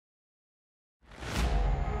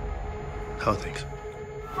How are things?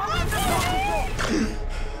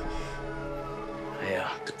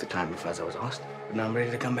 I took the time off as I was asked, but now I'm ready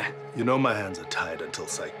to come back. You know my hands are tied until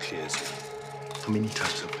sight clears you. How many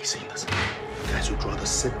times have we seen this? Guys who'd rather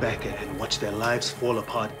sit back and watch their lives fall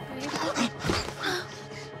apart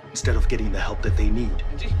instead of getting the help that they need.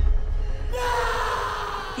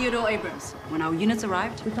 Theodore Abrams. When our units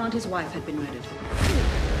arrived, we found his wife had been murdered.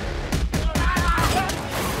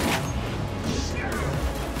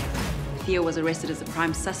 Theo was arrested as a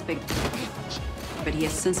prime suspect, but he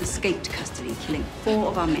has since escaped custody, killing 4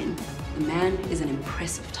 of our men. The man is an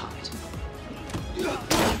impressive target.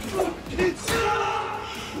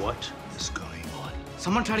 What is going on?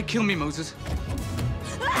 Someone tried to kill me, Moses.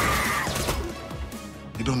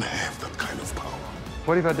 You don't have that kind of power.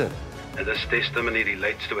 What if I did? This testimony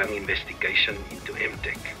relates to an investigation into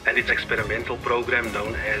MTech and its experimental program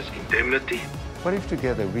known as Indemnity. What if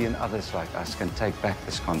together we and others like us can take back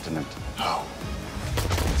this continent? How?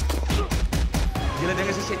 Julle ding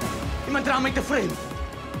is gesit. Iemand dra my te vreemd.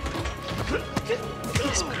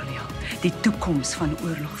 Dis Bruno, die toekoms van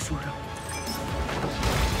oorlogvoering.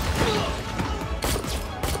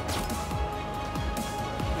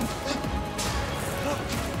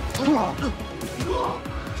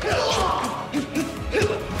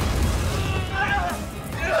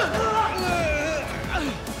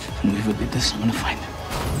 Whoever did this, I'm gonna find them.